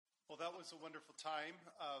that was a wonderful time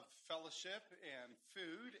of fellowship and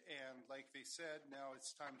food, and like they said, now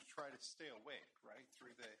it's time to try to stay awake, right,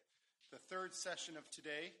 through the third session of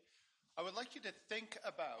today. I would like you to think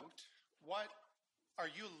about what are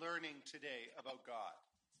you learning today about God?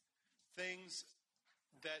 Things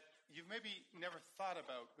that you've maybe never thought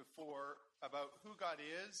about before, about who God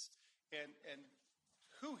is and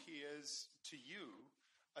who he is to you,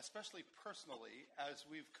 especially personally, as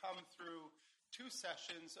we've come through 2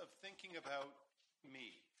 sessions of thinking about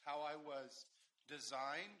me, how I was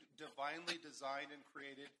designed, divinely designed and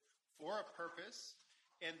created for a purpose,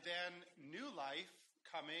 and then new life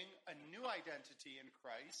coming, a new identity in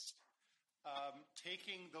Christ,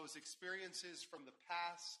 taking those experiences from the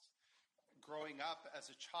past, growing up as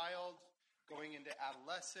a child, going into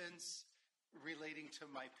adolescence, relating to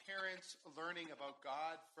my parents, learning about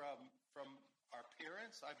God from our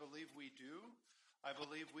parents. I believe we do. I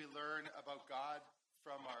believe we learn about God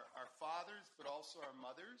from our fathers, but also our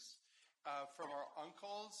mothers, from our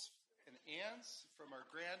uncles and aunts, from our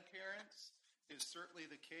grandparents is certainly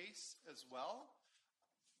the case as well.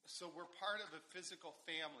 So we're part of a physical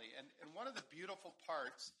family. And one of the beautiful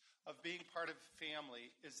parts of being part of a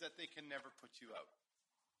family is that they can never put you out.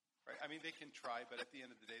 Right? I mean, they can try, but at the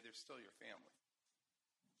end of the day, they're still your family.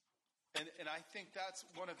 And I think that's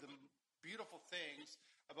one of the beautiful things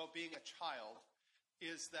about being a child,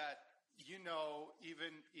 is that, you know,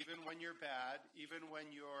 even when you're bad, even when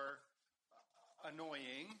you're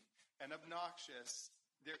annoying and obnoxious,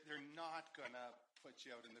 they're not going to put you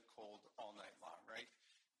out in the cold all night long, right?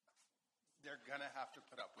 They're going to have to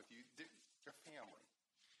put up with you. They're family.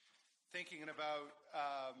 Thinking about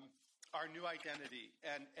our new identity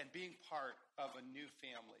and being part of a new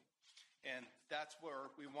family. And that's where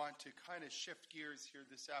we want to kind of shift gears here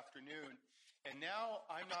this afternoon. And now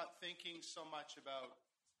I'm not thinking so much about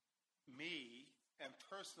me and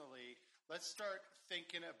personally. Let's start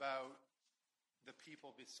thinking about the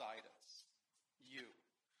people beside us, you.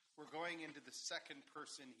 We're going into the second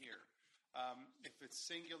person here. If it's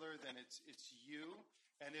singular, then it's you.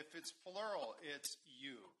 And if it's plural, it's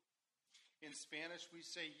you. In Spanish,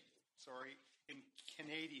 in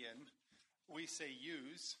Canadian, we say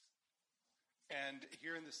yous. And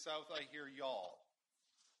here in the South, I hear y'all.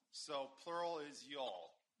 So plural is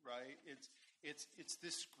y'all, right? It's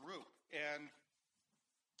this group. And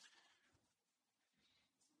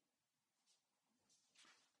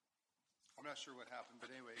I'm not sure what happened, but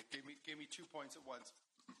anyway, it gave me 2 points at once.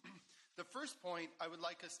 The first point I would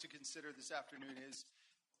like us to consider this afternoon is,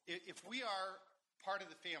 if we are part of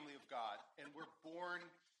the family of God and we're born,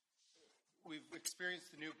 we've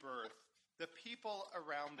experienced the new birth, the people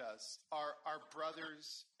around us are our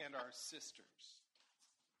brothers and our sisters.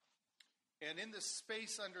 And in the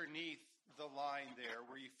space underneath the line there,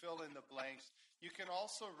 where you fill in the blanks, you can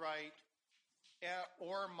also write,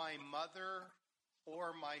 or my mother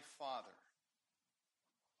or my father.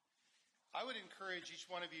 I would encourage each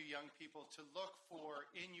one of you young people to look for,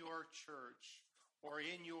 in your church or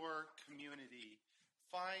in your community,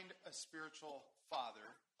 find a spiritual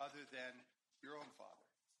father other than your own father.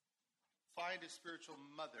 Find a spiritual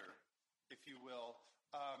mother, if you will,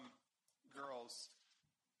 girls,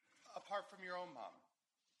 apart from your own mom.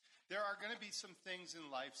 There are going to be some things in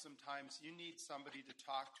life sometimes you need somebody to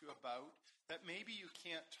talk to about that maybe you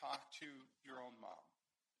can't talk to your own mom.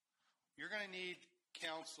 You're going to need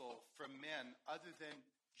counsel from men other than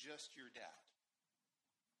just your dad.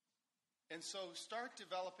 And so start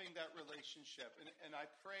developing that relationship. And I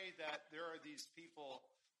pray that there are these people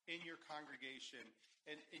in your congregation,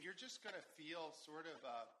 and you're just going to feel sort of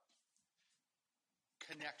a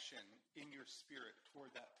connection in your spirit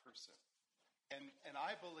toward that person. And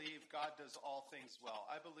I believe God does all things well.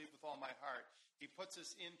 I believe with all my heart he puts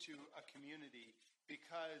us into a community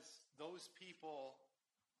because those people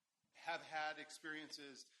have had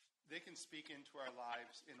experiences. They can speak into our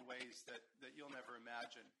lives in ways that you'll never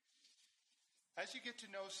imagine. As you get to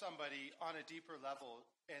know somebody on a deeper level,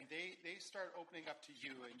 and they start opening up to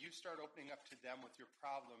you, and you start opening up to them with your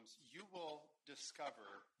problems, you will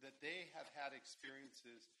discover that they have had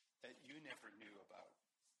experiences that you never knew about.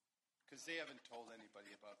 Because they haven't told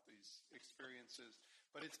anybody about these experiences.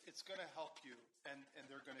 But it's going to help you, and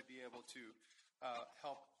they're going to be able to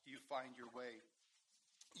help you find your way.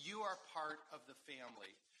 You are part of the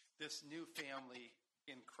family, this new family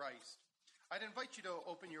in Christ. I'd invite you to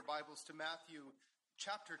open your Bibles to Matthew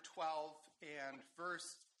chapter 12 and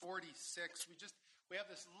verse 46. We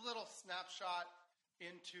have this little snapshot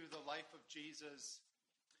into the life of Jesus,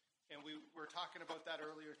 and we were talking about that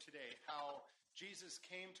earlier today, how Jesus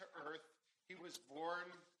came to earth. He was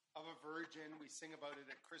born of a virgin. We sing about it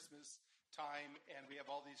at Christmas time, and we have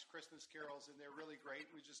all these Christmas carols, and they're really great.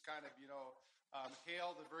 We just kind of,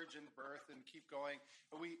 hail the virgin birth and keep going.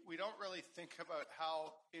 And we don't really think about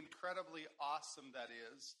how incredibly awesome that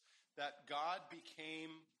is, that God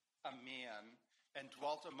became a man and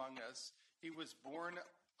dwelt among us. He was born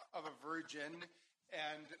of a virgin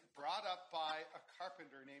and brought up by a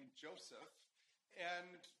carpenter named Joseph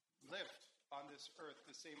and lived on this earth,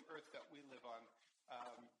 the same earth that we live on.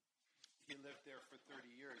 He lived there for 30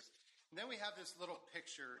 years. And then we have this little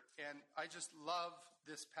picture, and I just love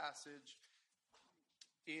this passage.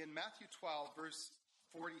 In Matthew 12, verse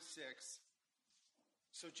 46,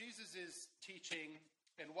 so Jesus is teaching,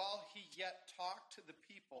 and while he yet talked to the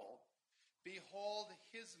people, behold,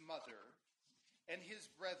 his mother and his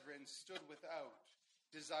brethren stood without,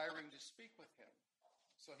 desiring to speak with him.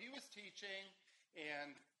 So he was teaching,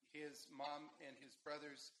 and his mom and his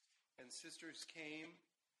brothers and sisters came.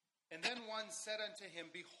 And then one said unto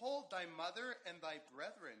him, behold, thy mother and thy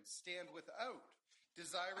brethren stand without,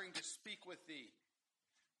 desiring to speak with thee.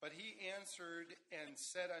 But he answered and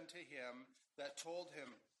said unto him that told him,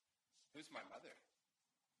 who's my mother?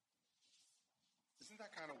 Isn't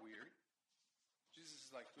that kind of weird? Jesus is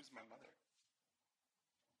like, who's my mother?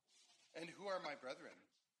 And who are my brethren?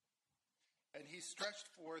 And he stretched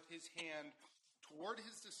forth his hand toward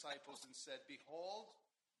his disciples and said, behold,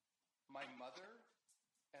 my mother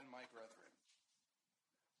and my brethren.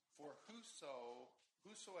 For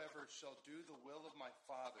whosoever shall do the will of my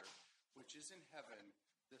Father, which is in heaven,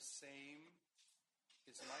 the same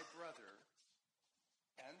is my brother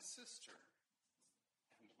and sister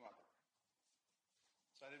and mother.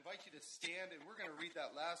 So I'd invite you to stand, and we're going to read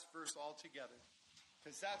that last verse all together,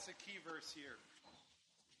 because that's a key verse here.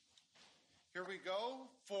 Here we go.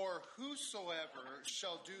 For whosoever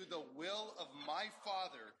shall do the will of my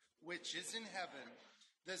Father, which is in heaven,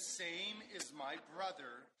 the same is my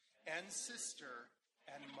brother and sister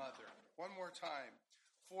and mother. One more time.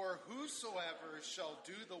 For whosoever shall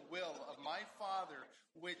do the will of my Father,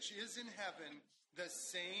 which is in heaven, the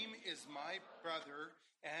same is my brother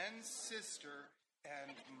and sister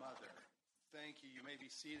and mother. Thank you. You may be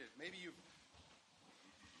seated. Maybe you've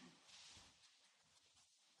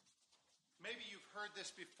heard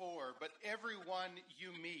this before, but everyone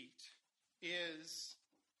you meet is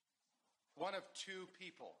one of two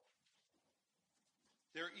people.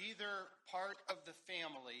 They're either part of the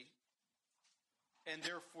family, and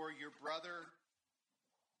therefore your brother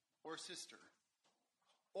or sister,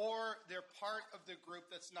 or they're part of the group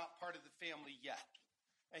that's not part of the family yet,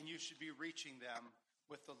 and you should be reaching them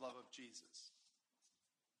with the love of Jesus.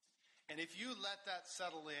 And if you let that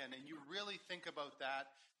settle in and you really think about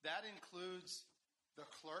that, that includes the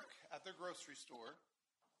clerk at the grocery store.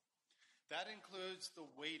 That includes the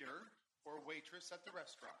waiter or waitress at the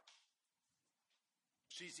restaurant.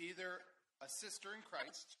 She's either a sister in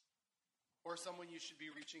Christ or someone you should be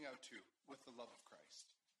reaching out to with the love of Christ.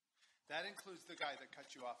 That includes the guy that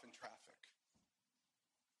cut you off in traffic.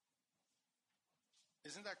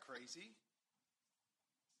 Isn't that crazy?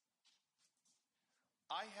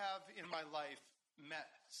 I have in my life met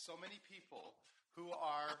so many people who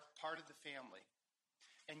are part of the family,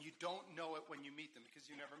 and you don't know it when you meet them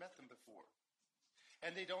because you never met them before.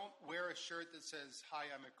 And they don't wear a shirt that says,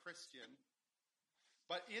 "Hi, I'm a Christian."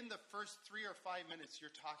 But in the first 3 or 5 minutes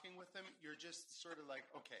you're talking with them, you're just sort of like,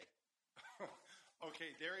 okay,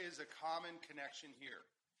 okay, there is a common connection here.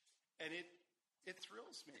 And it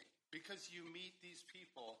thrills me because you meet these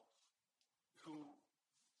people who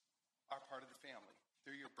are part of the family.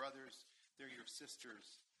 They're your brothers, they're your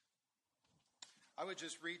sisters. I would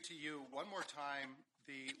just read to you one more time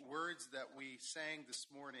the words that we sang this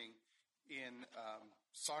morning in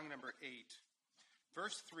song number 8.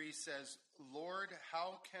 Verse 3 says, Lord,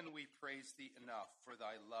 how can we praise thee enough for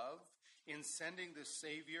thy love in sending the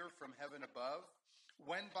Savior from heaven above,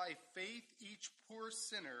 when by faith each poor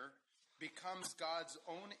sinner becomes God's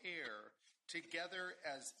own heir, together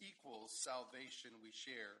as equals salvation we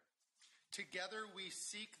share. Together we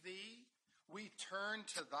seek thee, we turn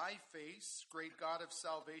to thy face, great God of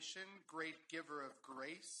salvation, great giver of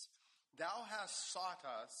grace. Thou hast sought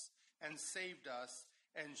us and saved us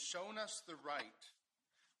and shown us the right.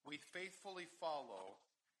 We faithfully follow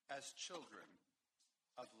as children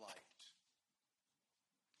of light.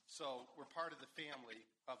 So we're part of the family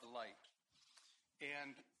of light.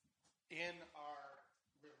 And in our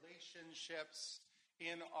relationships,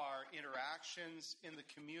 in our interactions, in the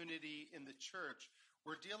community, in the church,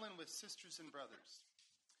 we're dealing with sisters and brothers.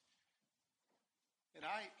 And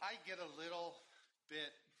I get a little bit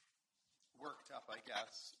worked up, I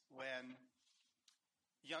guess, when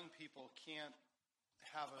young people can't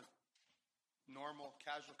have a normal,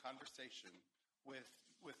 casual conversation with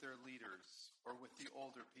their leaders or with the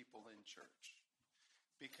older people in church.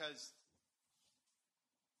 Because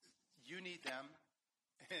you need them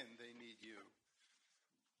and they need you.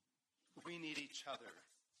 We need each other.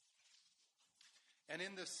 And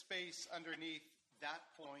in the space underneath that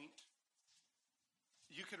point,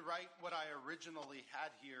 you could write what I originally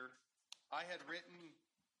had here. I had written,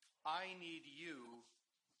 I need you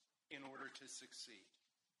in order to succeed.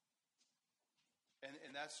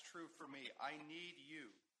 And that's true for me. I need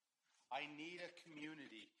you. I need a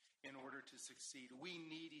community in order to succeed. We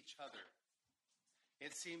need each other.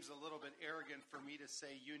 It seems a little bit arrogant for me to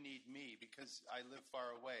say you need me because I live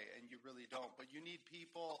far away and you really don't. But you need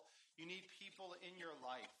people in your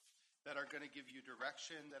life that are going to give you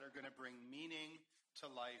direction, that are going to bring meaning to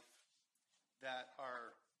life, that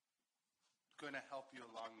are going to help you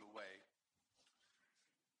along the way.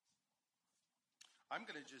 I'm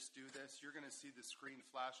going to just do this. You're going to see the screen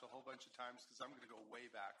flash a whole bunch of times because I'm going to go way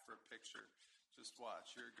back for a picture. Just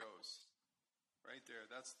watch. Here it goes. Right there.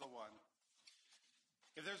 That's the one.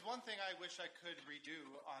 If there's one thing I wish I could redo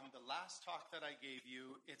on the last talk that I gave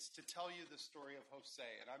you, it's to tell you the story of Jose.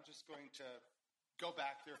 And I'm just going to go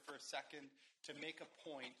back there for a second to make a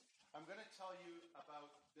point. I'm going to tell you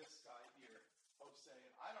about this guy here, Jose.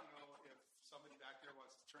 And I don't know if somebody back there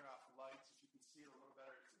wants to turn off the lights, if you can see it a little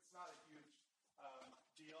better. It's not a huge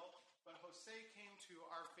deal. But Jose came to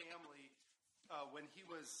our family when he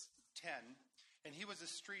was 10, and he was a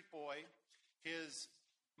street boy. His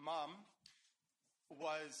mom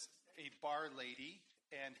was a bar lady,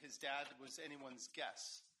 and his dad was anyone's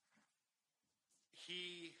guess.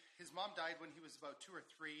 His mom died when he was about 2 or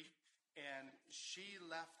 3, and she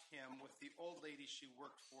left him with the old lady she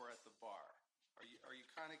worked for at the bar. Are you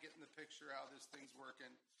kind of getting the picture how this thing's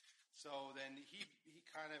working? So then he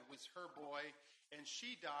kind of was her boy, and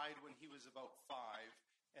she died when he was about 5,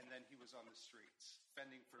 and then he was on the streets,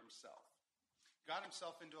 fending for himself. Got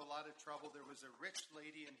himself into a lot of trouble. There was a rich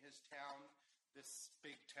lady in his town. This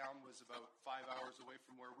big town was about 5 hours away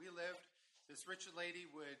from where we lived. This rich lady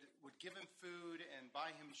would give him food and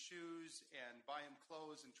buy him shoes and buy him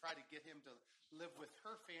clothes and try to get him to live with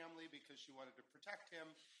her family because she wanted to protect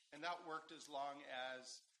him. And that worked as long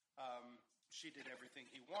as she did everything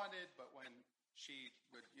he wanted. But when she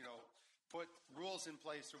would, put rules in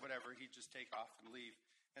place or whatever, he'd just take off and leave.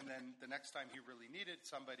 And then the next time he really needed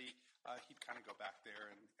somebody, he'd kind of go back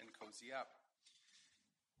there and cozy up.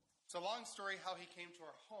 It's a long story how he came to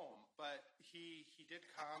our home, but he did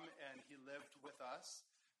come and he lived with us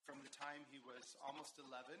from the time he was almost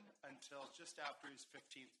 11 until just after his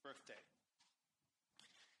 15th birthday.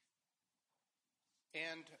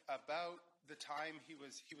 And about the time he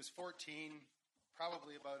was 14,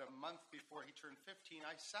 probably about a month before he turned 15,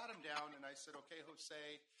 I sat him down and I said, okay, Jose,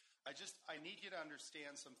 I need you to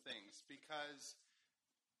understand some things because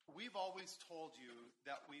we've always told you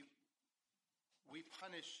that we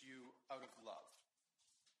punish you out of love.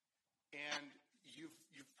 And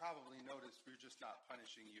you've probably noticed we're just not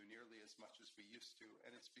punishing you nearly as much as we used to,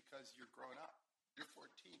 and it's because you're grown up. You're 14.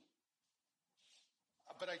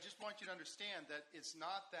 But I just want you to understand that it's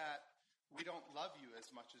not that we don't love you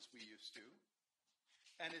as much as we used to,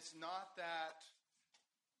 and it's not that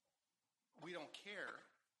we don't care.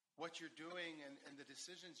 What you're doing and the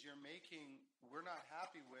decisions you're making, we're not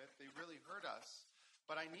happy with. They really hurt us.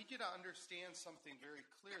 But I need you to understand something very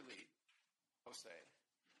clearly, Jose.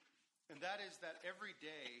 And that is that every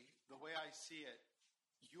day, the way I see it,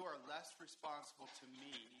 you are less responsible to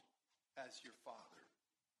me as your father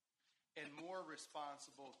and more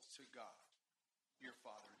responsible to God, your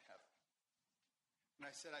Father in heaven. And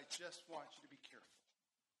I said, I just want you to be careful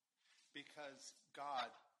because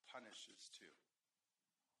God punishes too.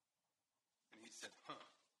 And he said,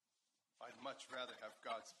 I'd much rather have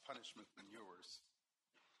God's punishment than yours.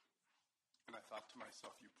 And I thought to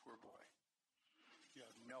myself, you poor boy, you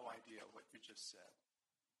have no idea what you just said.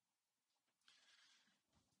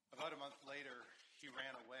 About a month later, he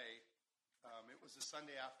ran away. It was a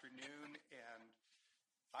Sunday afternoon, and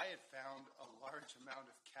I had found a large amount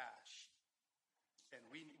of cash. And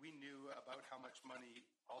we knew about how much money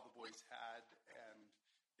all the boys had, and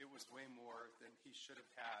it was way more than he should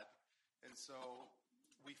have had. And so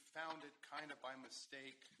we found it kind of by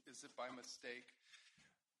mistake. Is it by mistake?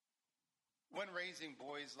 When raising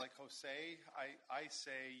boys like Jose, I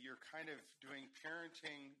say you're kind of doing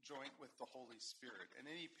parenting joint with the Holy Spirit. And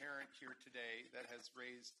any parent here today that has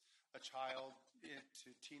raised a child to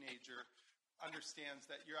teenager understands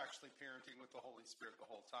that you're actually parenting with the Holy Spirit the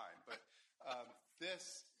whole time. But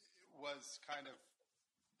this was kind of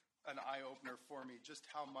an eye-opener for me, just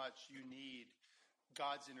how much you need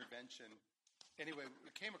God's intervention Anyway, we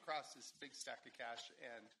came across this big stack of cash,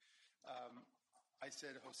 and I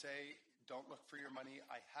said, Jose, don't look for your money.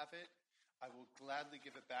 I have it. I will gladly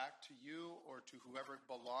give it back to you or to whoever it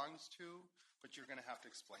belongs to, but you're going to have to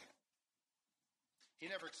explain it. He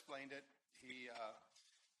never explained it. He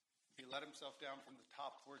let himself down from the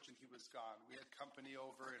top porch, and he was gone. We had company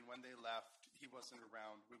over, and when they left, he wasn't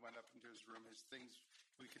around. We went up into his room. His things,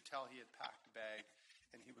 we could tell he had packed a bag,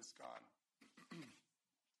 and he was gone.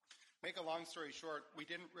 Make a long story short, we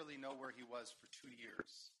didn't really know where he was for 2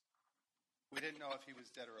 years. We didn't know if he was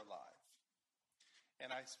dead or alive. And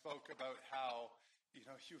I spoke about how, you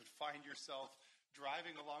would find yourself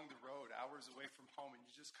driving along the road hours away from home, and you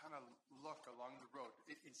just kind of look along the road.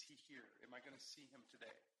 Is he here? Am I going to see him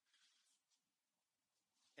today?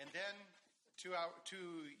 And then 2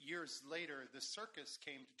 years later, the circus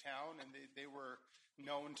came to town, and they were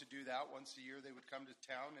known to do that. Once a year they would come to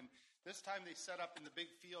town, and this time they set up in the big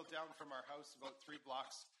field down from our house, about 3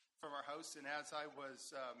 blocks from our house. And as I was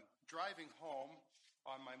driving home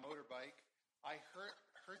on my motorbike, I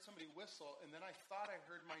heard somebody whistle, and then I thought I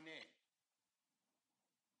heard my name.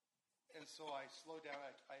 And so I slowed down.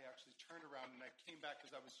 I actually turned around, and I came back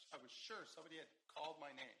because I was sure somebody had called my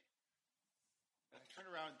name. And I turned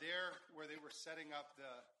around there where they were setting up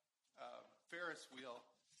the Ferris wheel.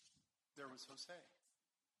 There was Jose.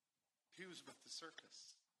 He was with the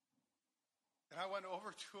circus. And I went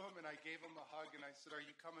over to him, and I gave him a hug, and I said, "Are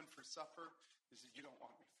you coming for supper?" He said, "You don't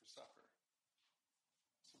want me for supper."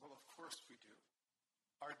 I said, "Well, of course we do.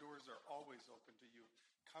 Our doors are always open to you.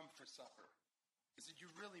 Come for supper." He said, "You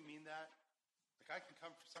really mean that? Like, I can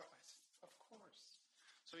come for supper?" I said, "Of course."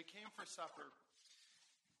 So he came for supper,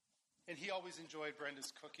 and he always enjoyed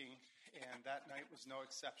Brenda's cooking, and that night was no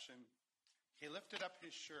exception. He lifted up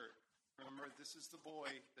his shirt. Remember, this is the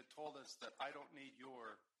boy that told us that I don't need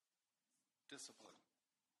your discipline.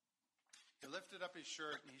 He lifted up his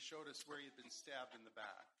shirt, and he showed us where he had been stabbed in the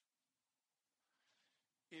back.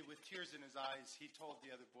 With tears in his eyes, he told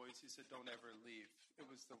the other boys, he said, "Don't ever leave. It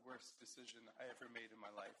was the worst decision I ever made in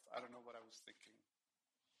my life. I don't know what I was thinking."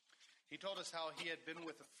 He told us how he had been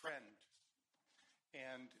with a friend,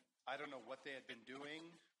 and I don't know what they had been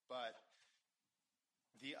doing, but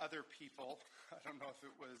the other people, I don't know if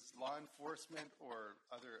it was law enforcement or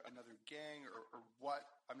another gang or what,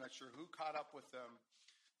 I'm not sure who caught up with them.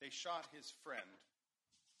 They shot his friend.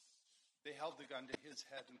 They held the gun to his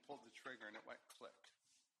head and pulled the trigger, and it went click.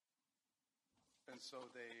 And so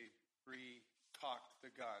they recocked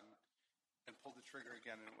the gun and pulled the trigger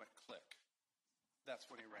again, and it went click. That's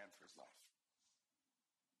when he ran for his life.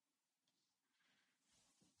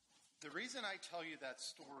 The reason I tell you that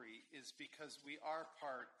story is because we are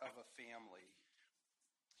part of a family.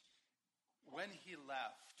 When he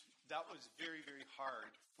left, that was very, very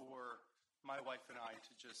hard for my wife and I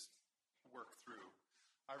to just work through.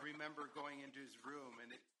 I remember going into his room,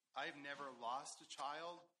 and I've never lost a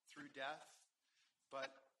child through death, but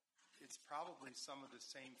it's probably some of the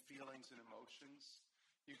same feelings and emotions.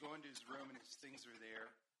 You go into his room, and his things are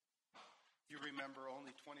there. You remember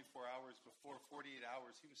only 24 hours before, 48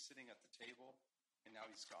 hours, he was sitting at the table, and now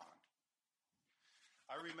he's gone.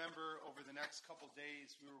 I remember over the next couple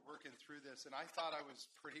days, we were working through this, and I thought I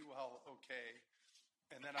was pretty well okay.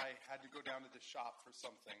 And then I had to go down to the shop for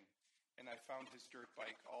something, and I found his dirt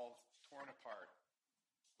bike all torn apart,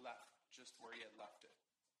 left just where he had left it.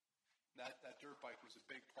 That dirt bike was a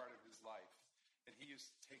big part of his life, and he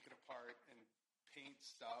used to take it apart and paint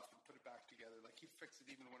stuff and put it back together. Like, he fixed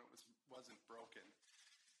it even when it wasn't broken.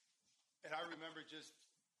 And I remember just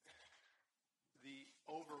the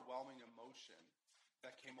overwhelming emotion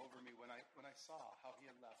that came over me when I saw how he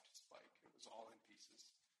had left his bike. It was all in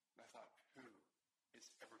pieces. And I thought, who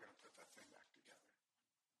is ever going to put that thing back together?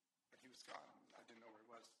 And he was gone. I didn't know where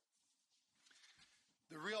he was.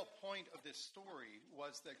 The real point of this story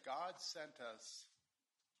was that God sent us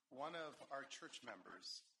one of our church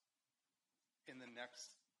members in the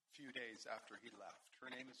next few days after he left.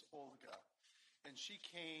 Her name is Olga. And she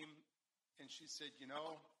came and she said,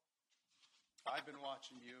 I've been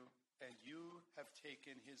watching you, and you have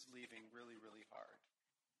taken his leaving really, really hard.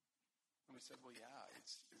 And we said, well, yeah,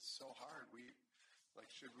 it's so hard.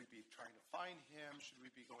 Should we be trying to find him? Should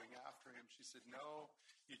we be going after him? She said, no,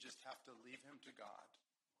 you just have to leave him to God.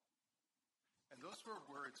 And those were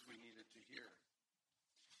words we needed to hear.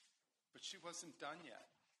 But she wasn't done yet.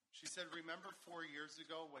 She said, remember 4 years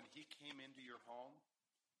ago when he came into your home?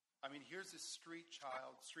 I mean, here's a street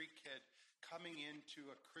kid coming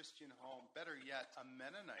into a Christian home. Better yet, a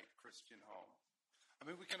Mennonite Christian home. I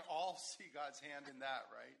mean, we can all see God's hand in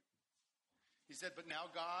that, right? He said, but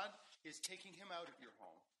now God is taking him out of your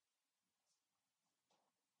home.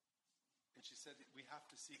 And she said, we have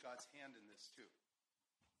to see God's hand in this too.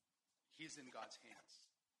 He's in God's hands.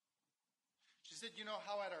 She said, you know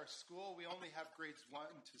how at our school we only have grades 1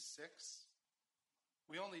 to 6?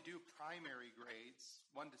 We only do primary grades,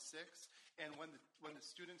 1 to 6. And when the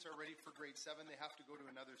students are ready for grade 7, they have to go to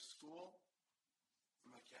another school.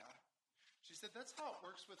 I'm like, yeah. She said, that's how it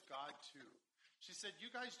works with God too. She said, you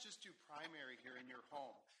guys just do primary here in your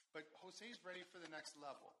home, but Jose's ready for the next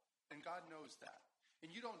level, and God knows that. And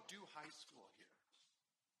you don't do high school here.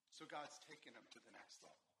 So God's taking him to the next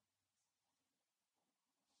level.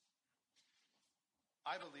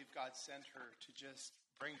 I believe God sent her to just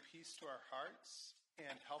bring peace to our hearts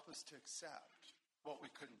and help us to accept what we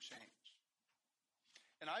couldn't change.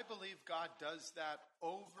 And I believe God does that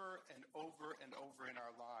over and over and over in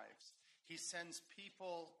our lives. He sends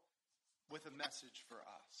people with a message for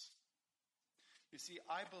us. You see,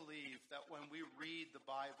 I believe that when we read the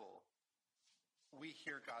Bible, we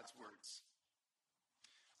hear God's words.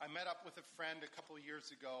 I met up with a friend a couple years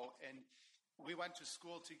ago, and we went to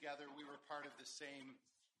school together. We were part of the same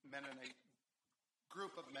Mennonite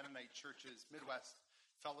group of Mennonite churches, Midwest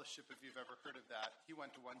Fellowship, if you've ever heard of that. He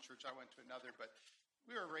went to one church, I went to another, but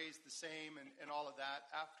we were raised the same and all of that.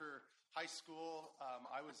 After high school,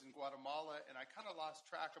 I was in Guatemala, and I kind of lost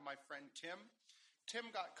track of my friend Tim.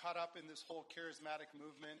 Tim got caught up in this whole charismatic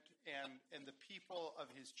movement, and the people of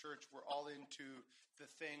his church were all into the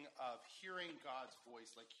thing of hearing God's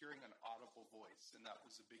voice, like hearing an audible voice, and that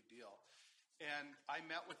was a big deal. And I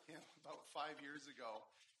met with him about 5 years ago,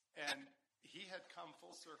 and he had come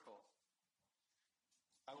full circle.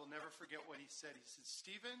 I will never forget what he said. He said,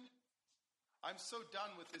 Stephen, I'm so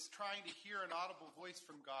done with this trying to hear an audible voice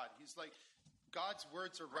from God. He's like, God's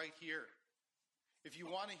words are right here. If you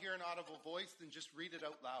want to hear an audible voice, then just read it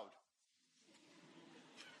out loud.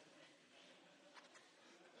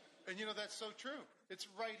 And you know, that's so true. It's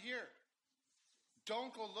right here.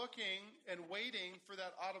 Don't go looking and waiting for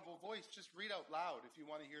that audible voice. Just read out loud if you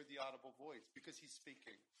want to hear the audible voice, because he's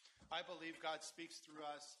speaking. I believe God speaks through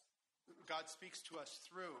us. God speaks to us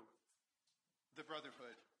through the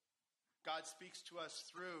brotherhood. God speaks to us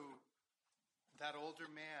through that older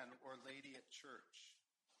man or lady at church.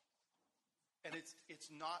 And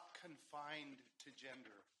it's not confined to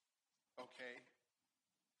gender, okay?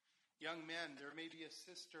 Young men, there may be a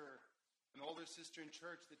sister, an older sister in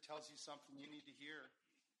church that tells you something you need to hear.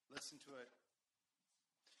 Listen to it.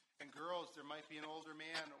 And girls, there might be an older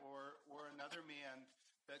man or another man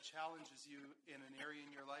that challenges you in an area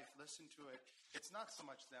in your life. Listen to it. It's not so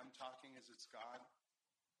much them talking as it's God.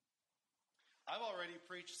 I've already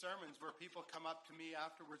preached sermons where people come up to me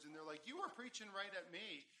afterwards and they're like, you were preaching right at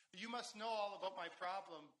me. You must know all about my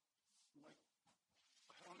problem. I'm like,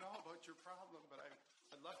 I don't know about your problem, but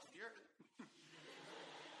I'd love to hear it.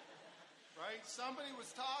 Right? Somebody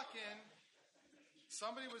was talking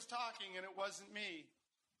and it wasn't me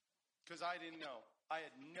because I didn't know. I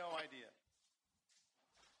had no idea.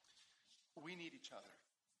 We need each other.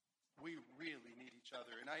 We really need each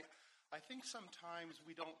other. And I think sometimes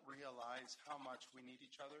we don't realize how much we need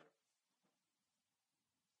each other.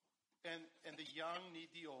 And the young need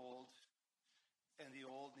the old, and the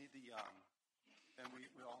old need the young. And we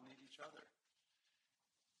all need each other.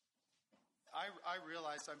 I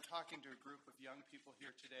realize I'm talking to a group of young people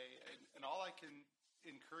here today, and all I can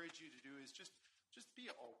encourage you to do is just be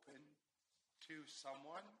open to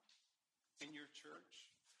someone in your church.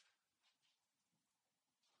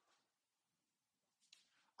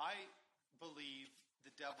 I believe the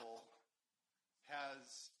devil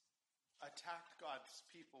has attacked God's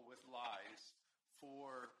people with lies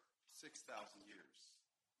for 6,000 years.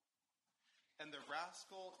 And the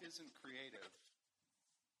rascal isn't creative.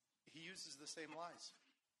 He uses the same lies.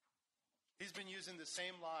 He's been using the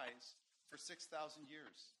same lies for 6,000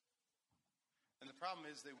 years. And the problem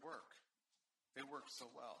is they work. They work so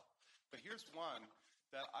well. But here's one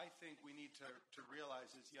that I think we need to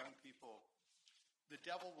realize as young people. The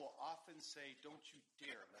devil will often say, don't you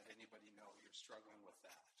dare let anybody know you're struggling with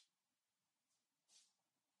that.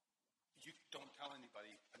 You don't tell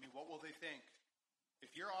anybody. I mean, what will they think?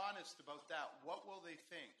 If you're honest about that, what will they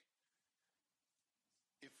think?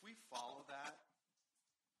 If we follow that,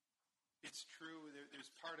 it's true,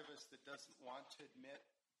 there's part of us that doesn't want to admit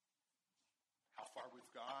how far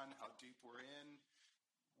we've gone, how deep we're in,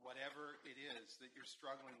 whatever it is that you're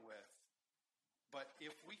struggling with. But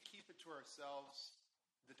if we keep it to ourselves,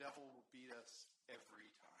 the devil will beat us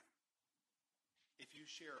every time. If you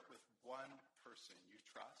share it with one person you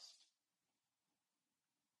trust,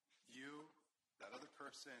 you, that other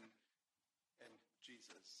person, and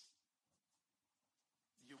Jesus,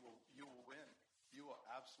 you will win. You will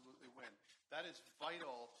absolutely win. That is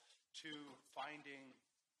vital to finding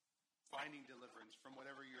deliverance from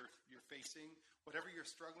whatever you're facing, whatever you're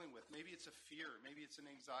struggling with. Maybe it's a fear, maybe it's an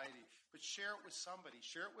anxiety, but share it with somebody.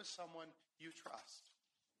 Share it with someone you trust.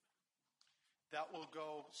 That will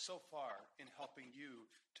go so far in helping you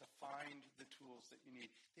to find the tools that you need.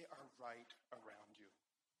 They are right around you.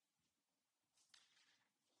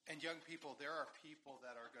 And young people, there are people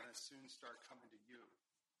that are going to soon start coming to you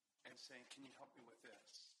and saying, can you help me with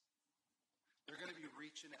this? They're going to be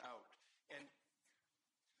reaching out. And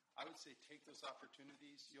I would say take those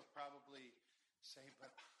opportunities. You'll probably say,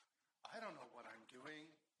 but I don't know what I'm doing.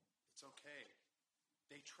 It's okay.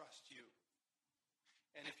 They trust you.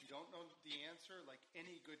 And if you don't know the answer, like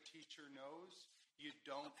any good teacher knows, you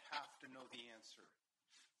don't have to know the answer.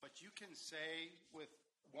 But you can say with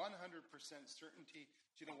 100% certainty,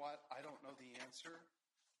 do you know what? I don't know the answer,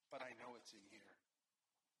 but I know it's in here.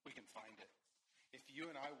 We can find it. If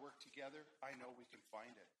you and I work together, I know we can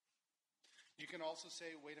find it. You can also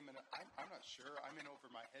say, wait a minute, I'm not sure. I'm in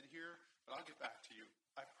over my head here, but I'll get back to you.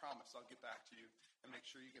 I promise I'll get back to you and make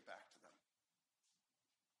sure you get back to them.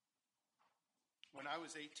 When I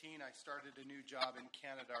was 18, I started a new job in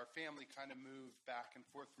Canada. Our family kind of moved back and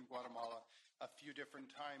forth from Guatemala a few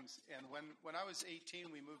different times. And when I was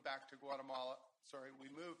 18, we moved from Guatemala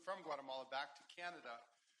back to Canada.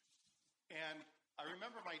 And I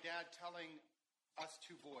remember my dad telling us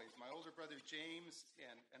two boys, my older brother James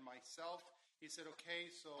and myself, he said,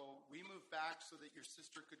 okay, so we moved back so that your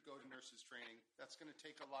sister could go to nurses training. That's going to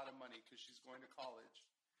take a lot of money because she's going to college.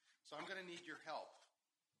 So I'm going to need your help.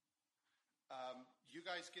 You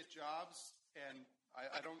guys get jobs, and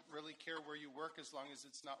I don't really care where you work as long as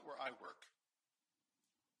it's not where I work.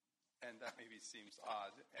 And that maybe seems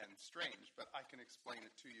odd and strange, but I can explain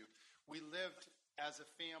it to you. We lived as a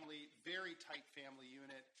family, very tight family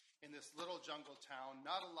unit in this little jungle town,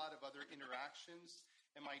 not a lot of other interactions.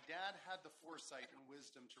 And my dad had the foresight and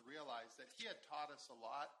wisdom to realize that he had taught us a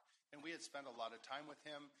lot, and we had spent a lot of time with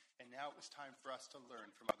him, and now it was time for us to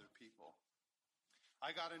learn from other people.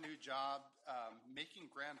 I got a new job making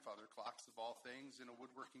grandfather clocks, of all things, in a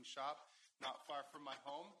woodworking shop not far from my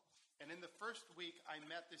home. And in the first week, I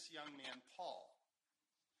met this young man, Paul.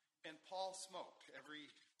 And Paul smoked. Every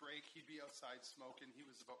break, he'd be outside smoking. He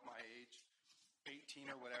was about my age, 18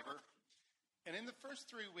 or whatever. And in the first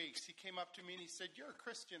 3 weeks, he came up to me and he said, "You're a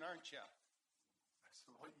Christian, aren't you?" I said,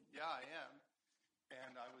 "Well, yeah, I am."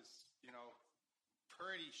 And I was,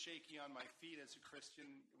 pretty shaky on my feet as a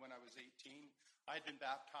Christian when I was 18. I'd been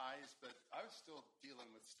baptized, but I was still dealing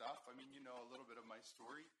with stuff. I mean, you know a little bit of my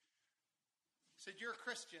story. He said, "You're a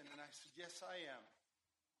Christian?" And I said, "Yes, I am."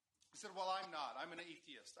 He said, "Well, I'm not. I'm an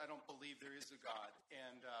atheist. I don't believe there is a God.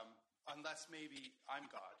 And unless maybe I'm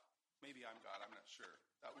God. Maybe I'm God. I'm not sure.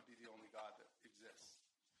 That would be the only God that exists."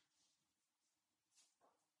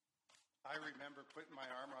 I remember putting my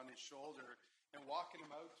arm on his shoulder and walking him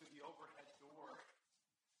out to the overhead door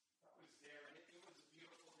that was there. And it was a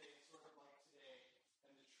beautiful day, sort of like today.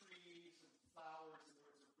 And the trees and flowers, and there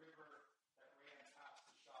was a river that ran past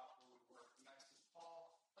the shop where we worked. And I said,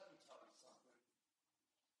 "Paul, let me tell you something."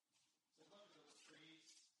 I said, "Look at those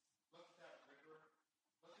trees. Look at that river.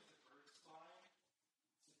 Look at the birds flying." I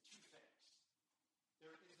said, "Two things.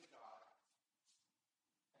 There is a God,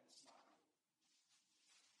 and it's not you."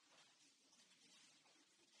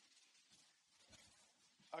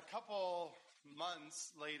 A couple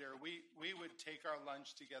months later, we would take our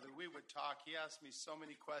lunch together. We would talk. He asked me so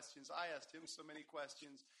many questions. I asked him so many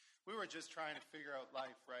questions. We were just trying to figure out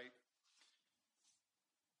life, right?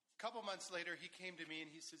 A couple months later, he came to me and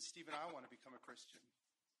he said, "Stephen, I want to become a Christian."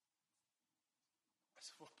 I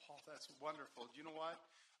said, "Well, Paul, that's wonderful. Do you know what?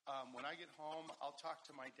 When I get home, I'll talk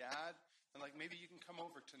to my dad, and maybe you can come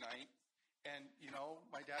over tonight, and,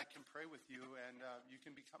 my dad can pray with you, and you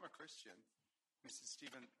can become a Christian." He said,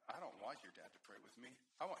 "Stephen, I don't want your dad to pray with me.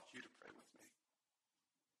 I want you to pray with me."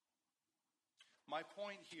 My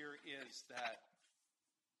point here is that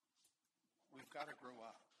we've got to grow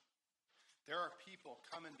up. There are people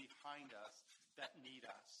coming behind us that need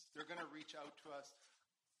us. They're going to reach out to us.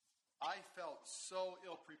 I felt so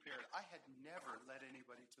ill-prepared. I had never led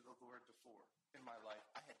anybody to the Lord before in my life.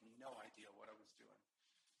 I had no idea what I was doing.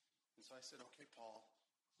 And so I said, "Okay, Paul,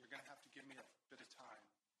 you're going to have to give me a bit of time."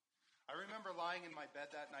 I remember lying in my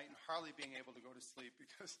bed that night and hardly being able to go to sleep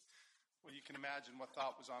because, well, you can imagine what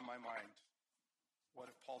thought was on my mind. What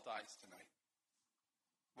if Paul dies tonight?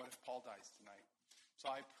 What if Paul dies tonight? So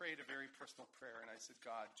I prayed a very personal prayer, and I said,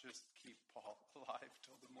 "God, just keep Paul alive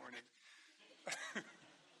till the morning."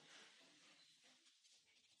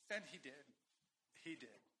 And he did. He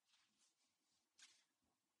did.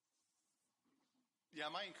 Yeah,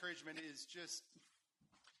 my encouragement is just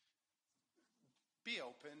be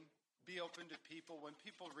open. Be open to people. When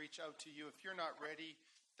people reach out to you, if you're not ready,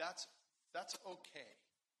 that's okay.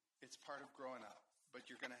 It's part of growing up, but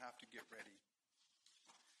you're going to have to get ready.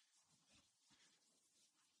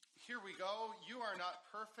 Here we go. You are not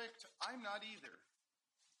perfect. I'm not either.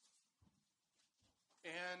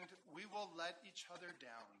 And we will let each other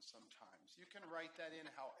down sometimes. You can write that in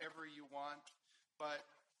however you want, but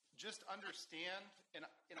just understand, and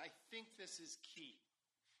I think this is key,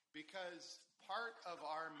 because part of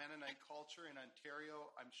our Mennonite culture in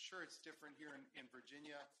Ontario, I'm sure it's different here in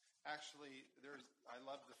Virginia. Actually, I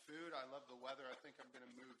love the food. I love the weather. I think I'm going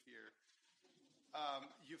to move here.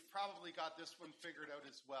 You've probably got this one figured out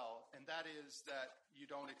as well, and that is that you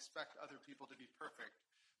don't expect other people to be perfect.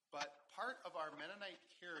 But part of our Mennonite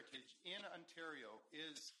heritage in Ontario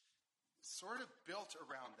is sort of built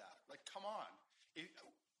around that. Like, come on.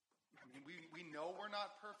 We know we're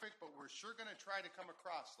not perfect, but we're sure going to try to come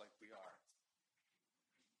across like we are.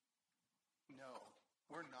 No,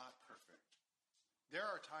 we're not perfect. There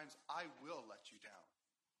are times I will let you down.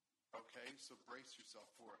 Okay, so brace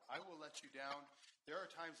yourself for it. I will let you down. There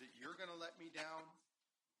are times that you're going to let me down.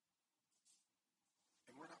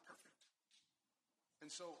 And we're not perfect. And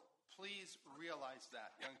so please realize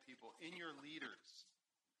that, young people, in your leaders,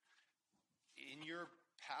 in your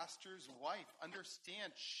pastor's wife,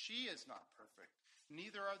 understand she is not perfect.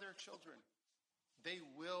 Neither are their children. They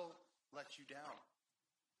will let you down.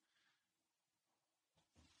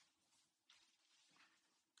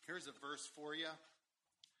 Here's a verse for you.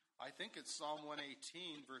 I think it's Psalm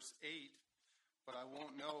 118, verse 8, but I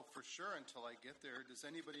won't know for sure until I get there. Does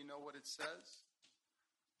anybody know what it says?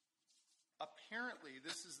 Apparently,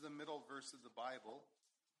 this is the middle verse of the Bible.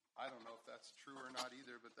 I don't know if that's true or not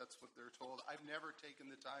either, but that's what they're told. I've never taken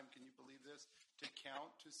the time, can you believe this, to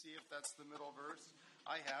count to see if that's the middle verse.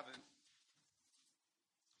 I haven't.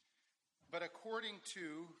 But according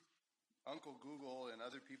to Uncle Google and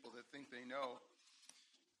other people that think they know,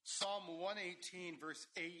 Psalm 118, verse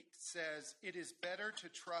 8 says, "It is better to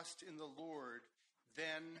trust in the Lord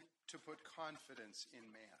than to put confidence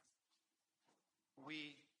in man."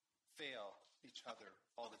 We fail each other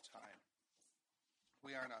all the time.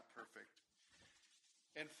 We are not perfect.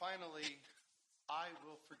 And finally, I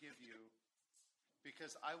will forgive you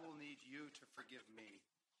because I will need you to forgive me.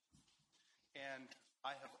 And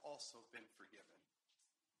I have also been forgiven.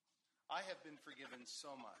 I have been forgiven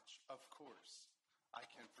so much. Of course, I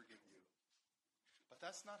can forgive you. But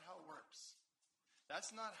that's not how it works.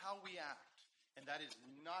 That's not how we act. And that is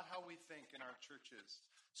not how we think in our churches.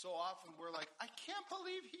 So often we're like, I can't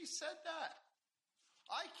believe he said that.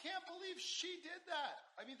 I can't believe she did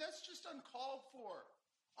that. I mean, that's just uncalled for.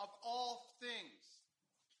 Of all things.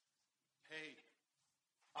 Hey,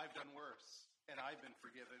 I've done worse. And I've been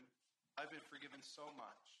forgiven. I've been forgiven so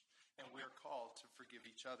much. And we're called to forgive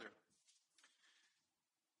each other.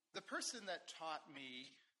 The person that taught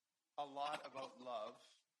me a lot about love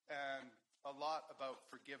and a lot about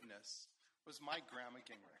forgiveness was my Grandma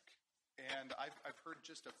Gingrich. And I've heard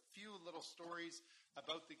just a few little stories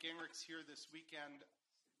about the Gingrichs here this weekend.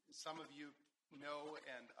 Some of you know,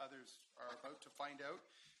 and others are about to find out,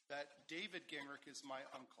 that David Gingrich is my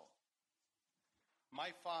uncle.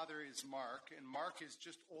 My father is Mark, and Mark is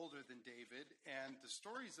just older than David, and the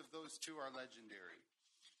stories of those two are legendary.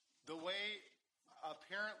 The way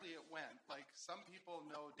apparently it went, like some people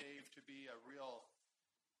know Dave to be a real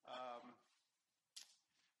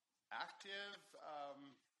active,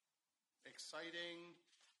 exciting,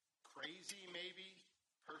 crazy maybe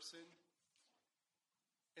person.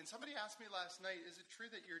 And somebody asked me last night, is it true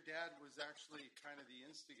that your dad was actually kind of the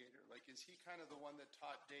instigator? Like, is he kind of the one that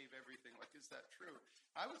taught Dave everything? Like, is that true?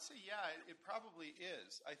 I would say, yeah, it probably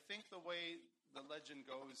is. I think the way the legend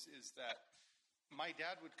goes is that my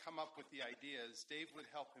dad would come up with the ideas, Dave would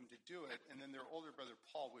help him to do it, and then their older brother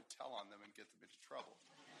Paul would tell on them and get them into trouble.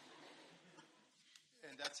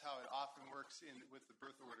 And that's how it often works with the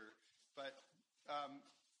birth order. But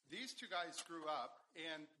these two guys grew up,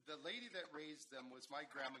 and the lady that raised them was my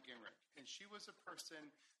Grandma Gingrich, and she was a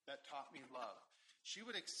person that taught me love. She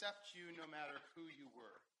would accept you no matter who you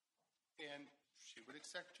were, and she would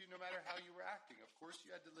accept you no matter how you were acting. Of course,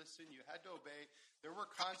 you had to listen, you had to obey. There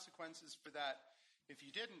were consequences for that if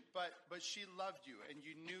you didn't, but she loved you, and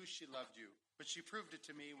you knew she loved you. But she proved it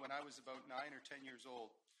to me when I was about 9 or 10 years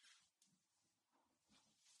old,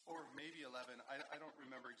 or maybe 11. I don't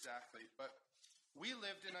remember exactly, but we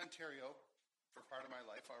lived in Ontario for part of my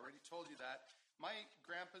life. I already told you that. My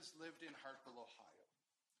grandpas lived in Hartwell, Ohio,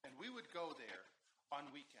 and we would go there on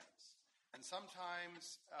weekends. And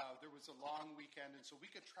sometimes there was a long weekend, and so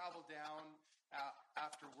we could travel down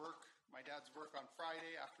after work, my dad's work on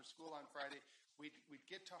Friday, after school on Friday. we'd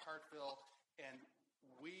get to Hartville, and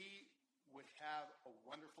we would have a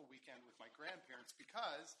wonderful weekend with my grandparents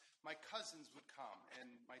because my cousins would come. And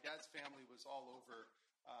my dad's family was all over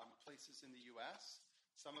places in the U.S.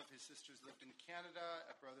 Some of his sisters lived in Canada.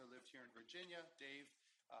 A brother lived here in Virginia, Dave.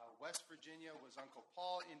 West Virginia was Uncle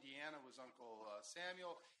Paul. Indiana was Uncle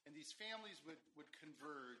Samuel. And these families would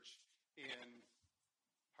converge in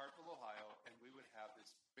Hartville, Ohio, and we would have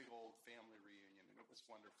this big old family reunion, and it was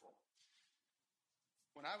wonderful.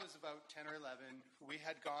 When I was about 10 or 11, we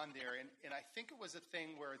had gone there, and I think it was a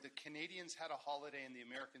thing where the Canadians had a holiday and the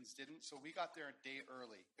Americans didn't, so we got there a day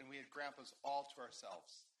early, and we had grandpas all to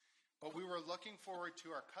ourselves. But we were looking forward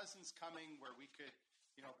to our cousins coming where we could,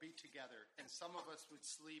 be together. And some of us would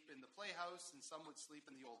sleep in the playhouse, and some would sleep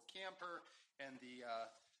in the old camper, and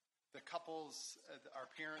the couples, our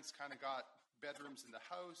parents kind of got bedrooms in the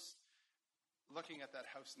house. Looking at that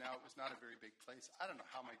house now, it was not a very big place. I don't know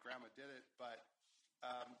how my grandma did it, but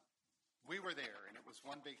we were there, and it was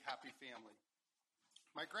one big happy family.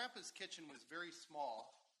 My grandpa's kitchen was very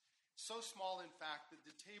small, so small, in fact, that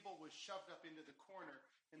the table was shoved up into the corner,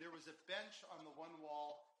 and there was a bench on the one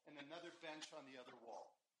wall and another bench on the other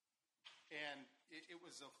wall. And it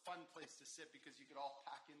was a fun place to sit because you could all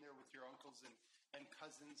pack in there with your uncles and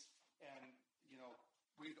cousins, and,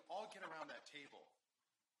 we'd all get around that table.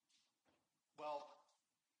 Well,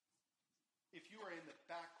 if you were in the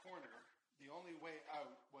back corner, the only way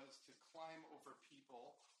out was to climb over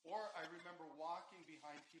people, or I remember walking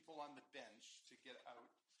behind people on the bench to get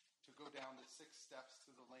out, to go down the 6 steps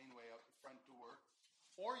to the laneway out the front door,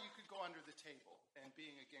 or you could go under the table, and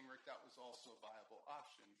being a Gingrich, that was also a viable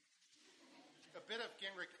option. A bit of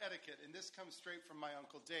Gingrich etiquette, and this comes straight from my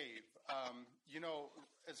Uncle Dave.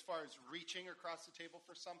 As far as reaching across the table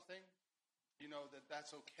for something,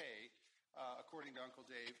 that's okay, according to Uncle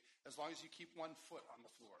Dave, as long as you keep 1 foot on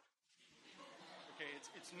the floor. Okay,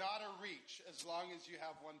 it's not a reach as long as you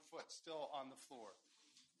have 1 foot still on the floor.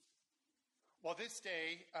 Well, this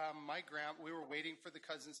day, we were waiting for the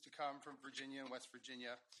cousins to come from Virginia and West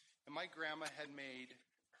Virginia, and my grandma had made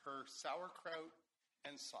her sauerkraut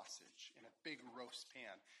and sausage in a big roast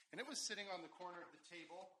pan. And it was sitting on the corner of the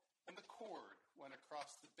table, and the cord went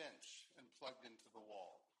across the bench and plugged into the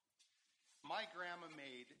wall. My grandma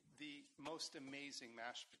made the most amazing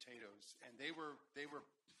mashed potatoes, and they were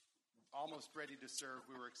almost ready to serve.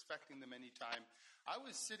 We were expecting them any time. I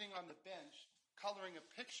was sitting on the bench coloring a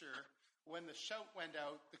picture when the shout went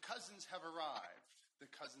out, "The cousins have arrived." The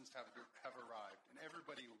cousins have arrived, and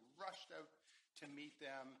everybody rushed out to meet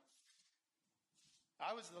them.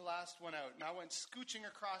 I was the last one out, and I went scooching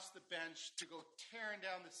across the bench to go tearing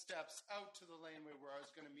down the steps out to the laneway where I was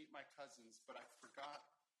going to meet my cousins, but I forgot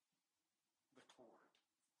the cord.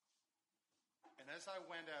 And as I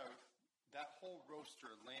went out, that whole roaster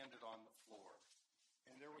landed on the floor,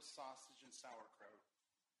 and there was sausage and sauerkraut.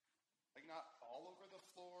 Like, not all over the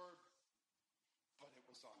floor, but it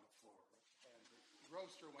was on the floor. And the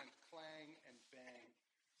roaster went clang and bang.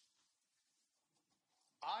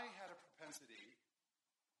 I had a propensity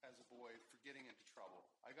as a boy for getting into trouble.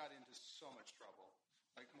 I got into so much trouble,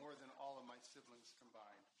 like more than all of my siblings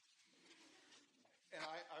combined. And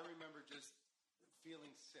I remember just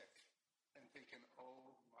feeling sick and thinking,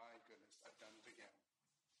 oh my goodness, I've done it again.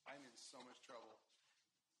 I'm in so much trouble.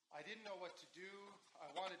 I didn't know what to do. I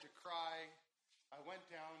wanted to cry. I went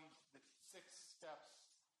down the 6 steps,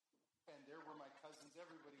 and there were my cousins.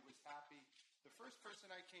 Everybody was happy. The first person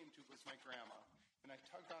I came to was my grandma, and I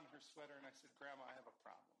tugged on her sweater, and I said, "Grandma, I have a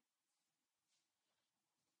problem."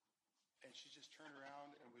 And she just turned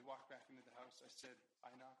around, and we walked back into the house. I said,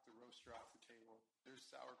 "I knocked the roaster off the table. There's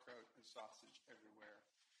sauerkraut and sausage everywhere."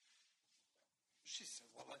 She said,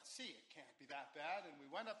 "Well, let's see. It can't be that bad." And we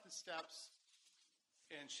went up the steps,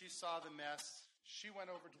 and she saw the mess. She went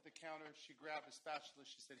over to the counter. She grabbed a spatula.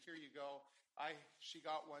 She said, "Here you go." She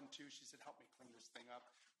got one, too. She said, "Help me clean this thing up.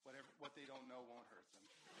 What they don't know won't hurt them."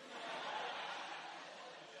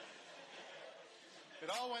 It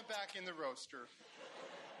all went back in the roaster.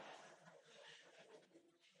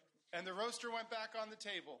 And the roaster went back on the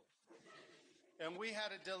table. And we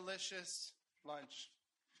had a delicious lunch.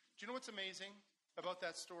 Do you know what's amazing about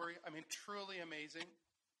that story? I mean, truly amazing.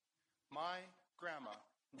 My grandma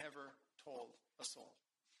never told a soul.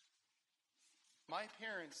 My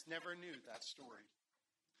parents never knew that story.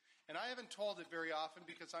 And I haven't told it very often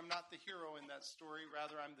because I'm not the hero in that story.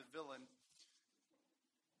 Rather, I'm the villain.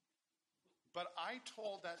 But I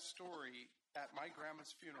told that story at my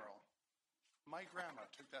grandma's funeral. My grandma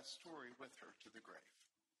took that story with her to the grave.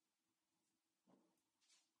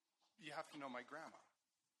 You have to know my grandma.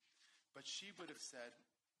 But she would have said,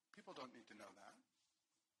 people don't need to know that.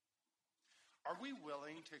 Are we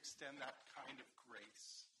willing to extend that kind of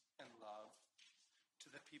grace and love to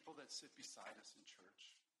the people that sit beside us in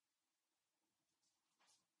church?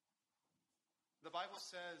 The Bible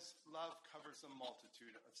says love covers a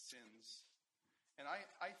multitude of sins. And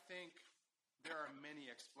I think there are many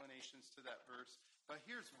explanations to that verse. But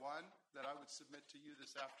here's one that I would submit to you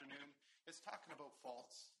this afternoon. It's talking about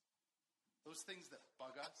faults. Those things that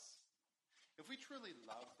bug us. If we truly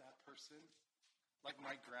love that person, like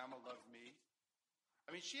my grandma loved me,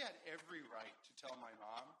 I mean, she had every right to tell my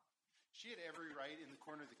mom. She had every right in the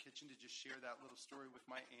corner of the kitchen to just share that little story with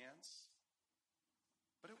my aunts.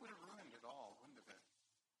 But it would have ruined it all, wouldn't it?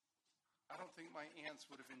 I don't think my aunts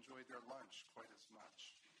would have enjoyed their lunch quite as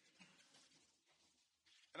much.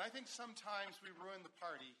 And I think sometimes we ruin the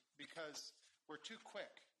party because we're too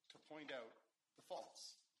quick to point out the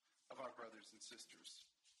faults of our brothers and sisters.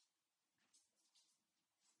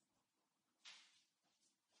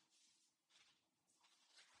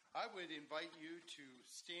 I would invite you to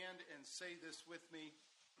stand and say this with me.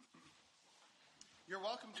 You're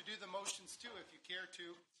welcome to do the motions too if you care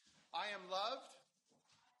to. I am loved.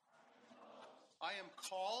 I am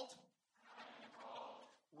called.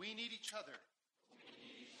 We need each other.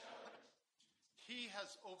 He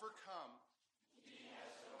has overcome.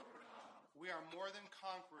 We are more than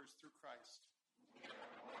conquerors through Christ.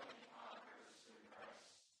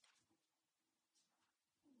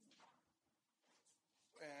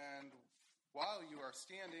 And while you are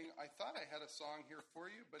standing, I thought I had a song here for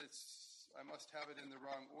you, but I must have it in the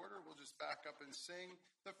wrong order. We'll just back up and sing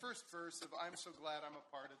the first verse of I'm So Glad I'm a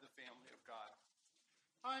Part of the Family of God.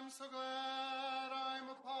 I'm so glad I'm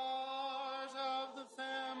a part of the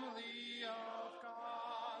family of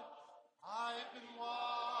God. I've been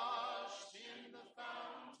washed in the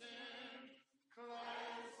fountain,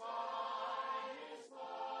 cleansed by His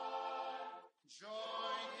blood.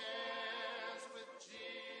 Join hands with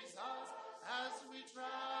Jesus as we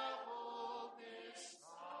travel this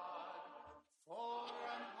sod. For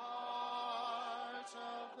I'm part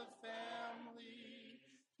of the family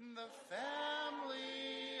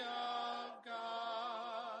of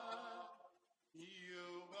God.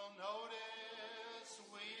 You will notice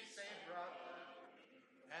we say brother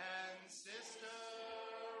and sister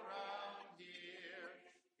around here.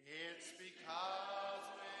 It's because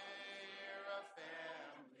we're a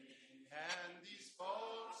family and these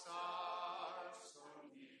folks are so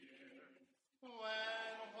near.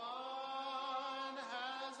 When one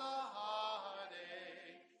has a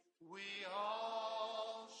heartache, we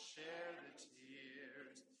all share the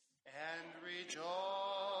tears and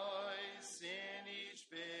rejoice in each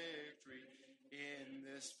victory in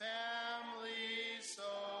this family so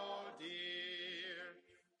dear.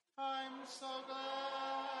 I'm so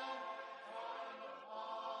glad I'm a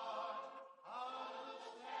part of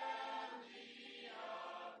the family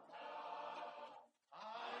of God.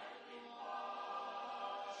 I've been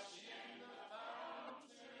washed in the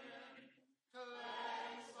fountain,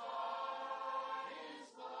 cleansed by His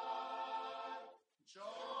blood.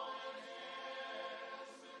 Join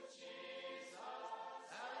hands with Jesus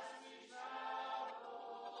as we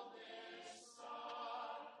travel this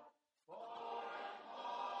sod. For I'm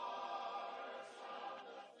part of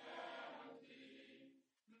the family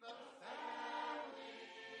of God.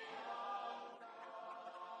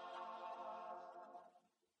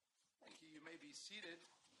 Thank you. You may be seated.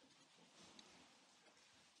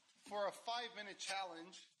 For a 5-minute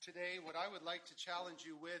challenge today, what I would like to challenge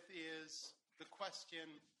you with is the question,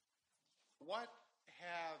 what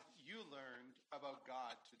have you learned about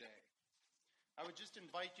God today? I would just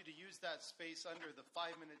invite you to use that space under the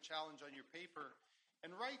 5-minute challenge on your paper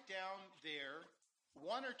and write down there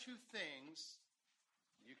 1 or 2 things,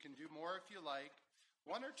 you can do more if you like,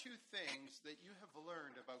 1 or 2 things that you have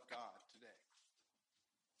learned about God today,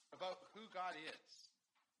 about who God is,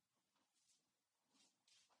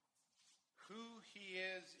 who He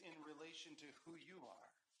is in relation to who you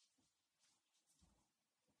are.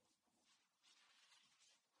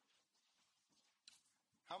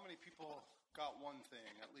 How many people got one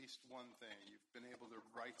thing, at least one thing? You've been able to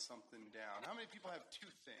write something down. How many people have 2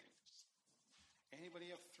 things?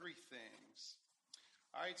 Anybody have 3 things?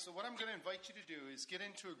 All right, so what I'm going to invite you to do is get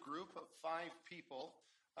into a group of 5 people.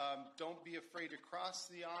 Don't be afraid to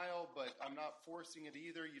cross the aisle, but I'm not forcing it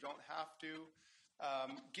either. You don't have to.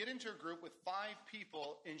 Get into a group with 5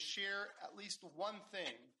 people and share at least one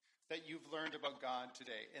thing that you've learned about God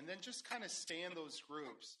today. And then just kind of stay in those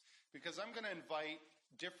groups, because I'm going to invite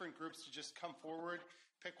different groups to just come forward,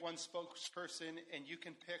 pick one spokesperson, and you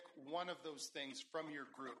can pick one of those things from your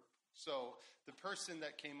group. So the person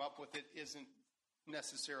that came up with it isn't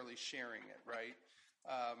necessarily sharing it, right?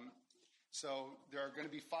 So there are going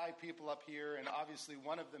to be 5 people up here, and obviously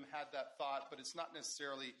one of them had that thought, but it's not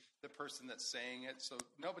necessarily the person that's saying it. So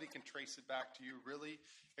nobody can trace it back to you really,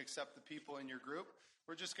 except the people in your group.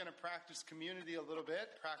 We're just going to practice community a little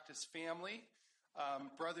bit, practice family,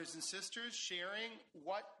 brothers and sisters, sharing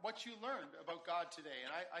what you learned about God today.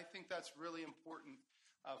 And I think that's really important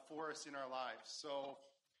for us in our lives. So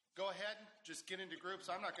go ahead, just get into groups.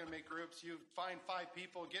 I'm not going to make groups. You find 5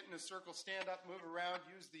 people, get in a circle, stand up, move around,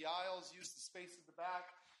 use the aisles, use the space at the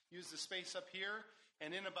back, use the space up here.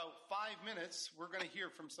 And in about 5 minutes, we're going to hear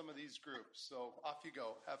from some of these groups. So off you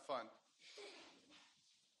go. Have fun.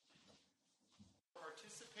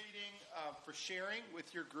 Participating for sharing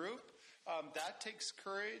with your group, that takes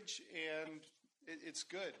courage, and it's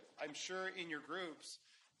good. I'm sure in your groups,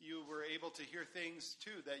 you were able to hear things,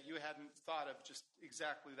 too, that you hadn't thought of just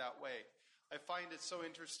exactly that way. I find it so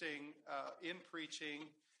interesting in preaching,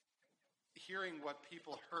 hearing what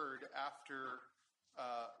people heard after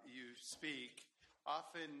you speak.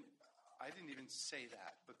 Often, I didn't even say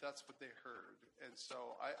that, but that's what they heard. And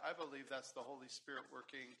so I believe that's the Holy Spirit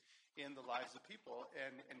working in the lives of people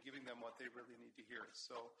and giving them what they really need to hear.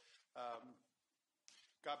 So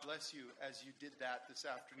God bless you as you did that this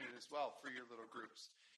afternoon as well for your little groups.